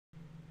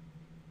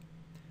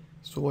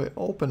So I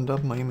opened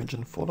up my image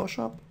in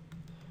Photoshop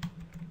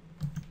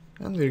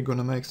and we're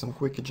gonna make some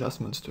quick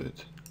adjustments to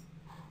it.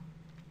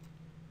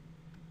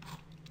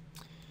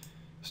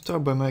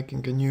 Start by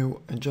making a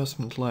new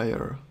adjustment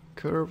layer,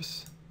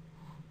 curves,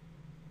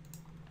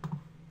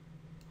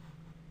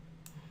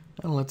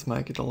 and let's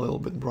make it a little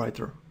bit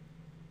brighter.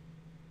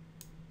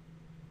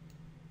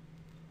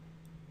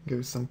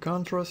 Give some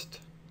contrast.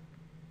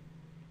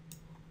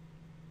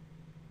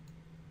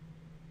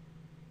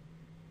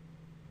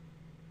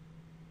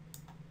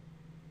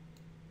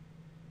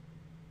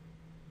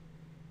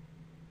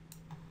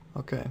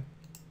 Okay.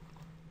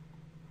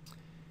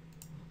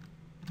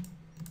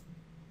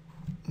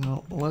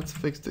 Now let's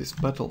fix these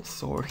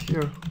petals over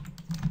here.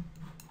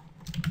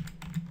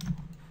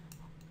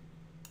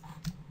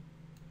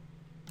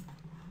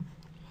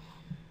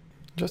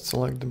 Just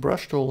select the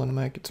brush tool and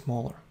make it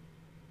smaller.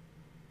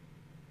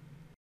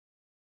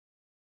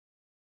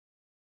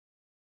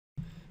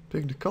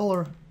 Pick the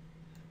color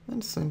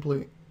and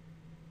simply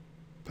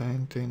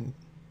paint in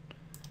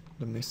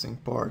the missing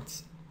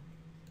parts.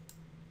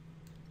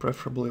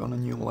 Preferably on a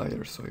new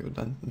layer so you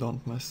then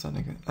don't mess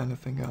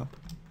anything up.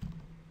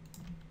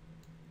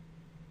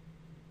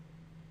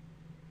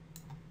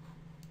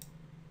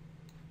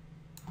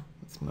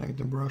 Let's make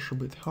the brush a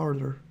bit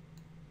harder.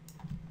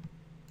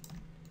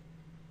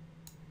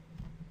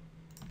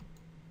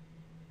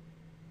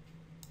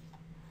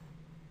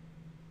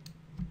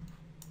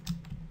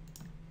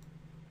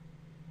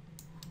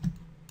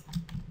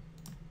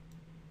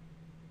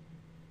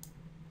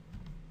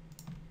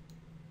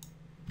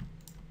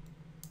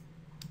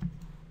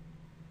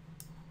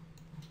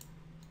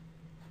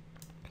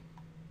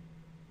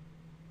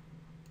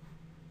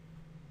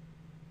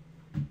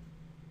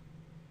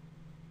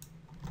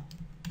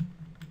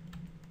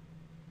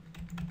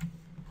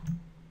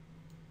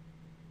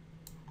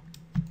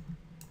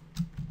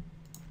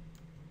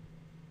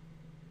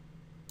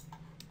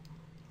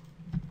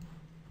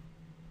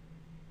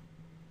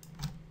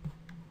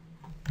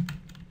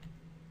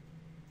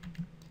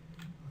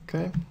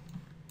 Okay.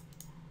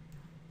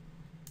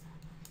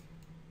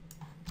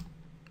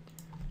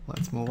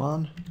 Let's move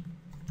on.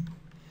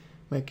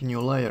 Make a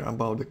new layer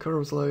above the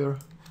curves layer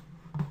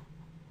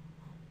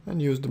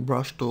and use the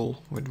brush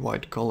tool with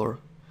white color,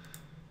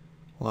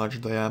 large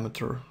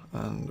diameter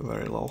and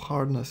very low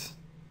hardness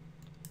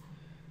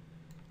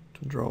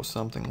to draw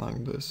something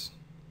like this.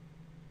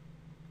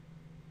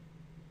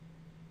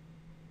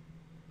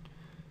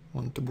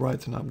 Want to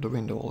brighten up the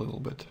window a little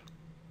bit.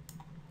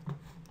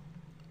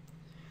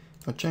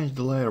 I'll change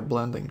the layer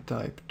blending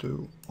type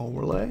to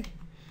overlay.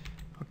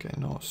 Okay,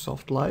 now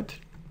soft light.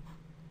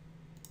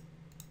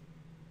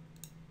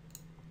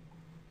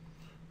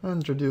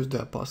 And reduce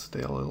the opacity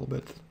a little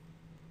bit.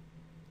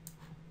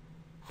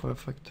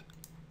 Perfect.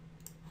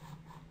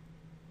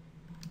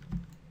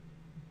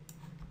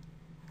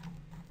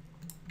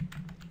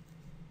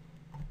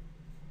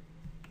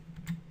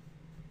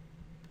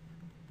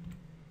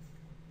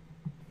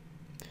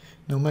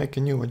 Now make a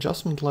new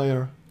adjustment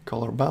layer,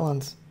 color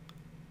balance,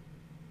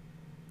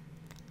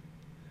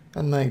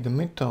 and make the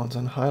midtones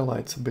and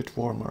highlights a bit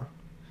warmer.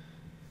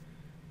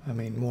 I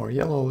mean more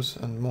yellows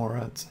and more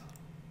reds.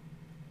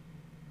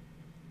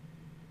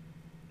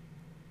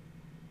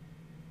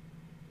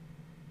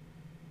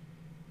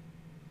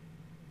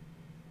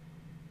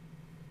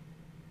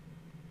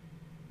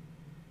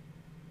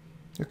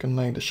 You can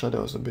make the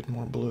shadows a bit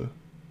more blue.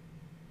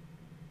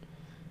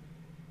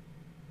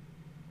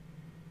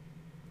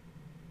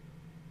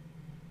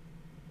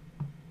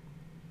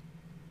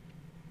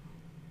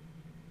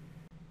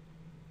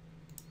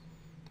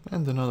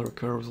 And another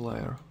curves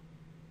layer.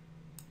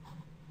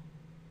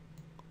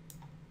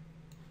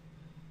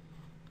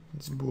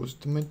 Let's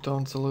boost the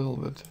midtones a little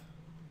bit.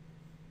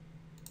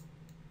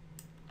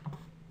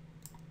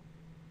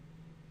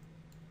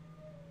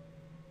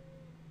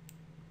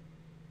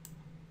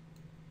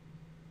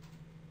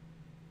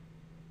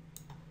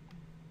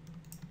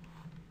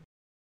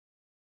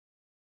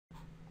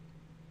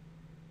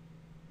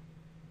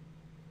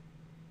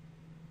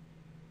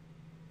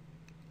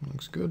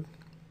 Looks good.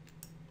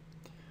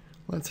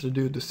 Let's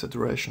reduce the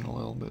saturation a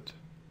little bit.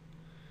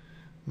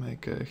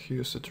 Make a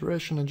hue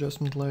saturation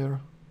adjustment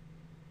layer.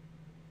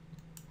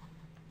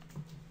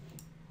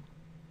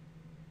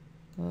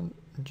 And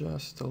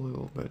just a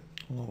little bit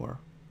lower.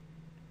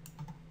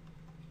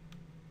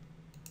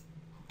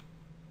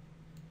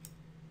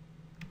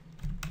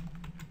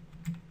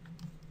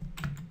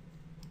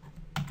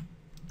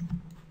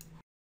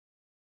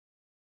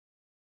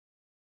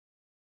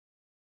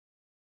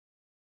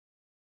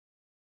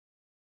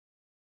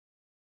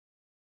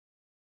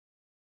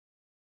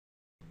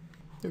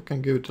 You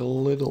can give it a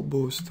little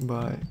boost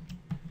by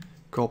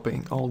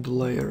copying all the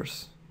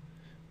layers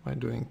by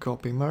doing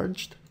copy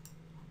merged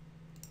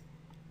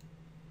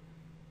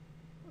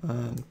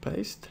and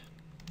paste.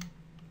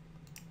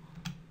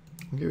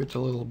 Give it a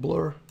little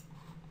blur.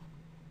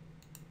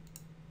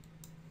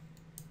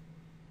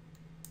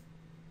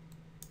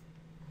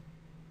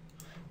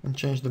 And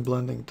change the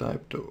blending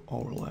type to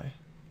overlay.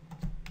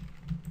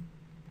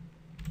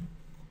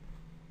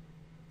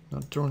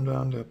 Turn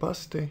down the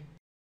opacity.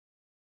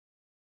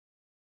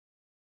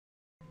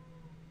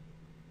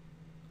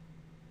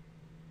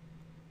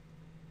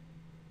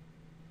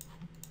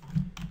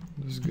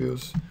 This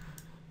gives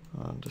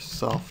the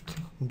soft,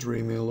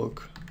 dreamy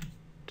look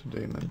to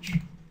the image.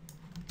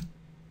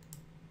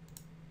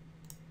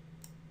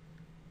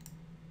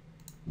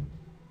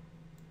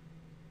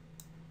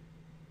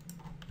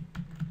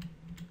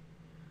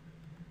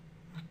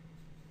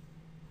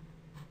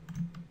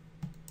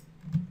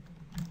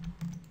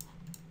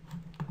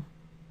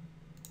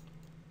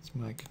 Let's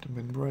make it a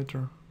bit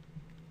brighter.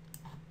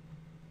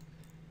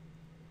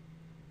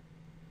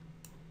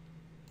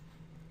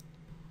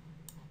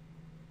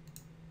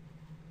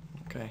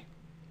 Okay.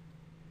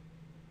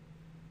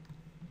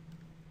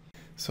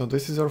 So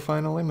this is our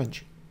final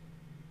image.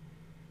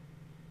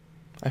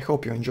 I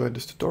hope you enjoyed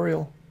this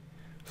tutorial.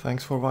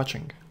 Thanks for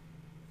watching.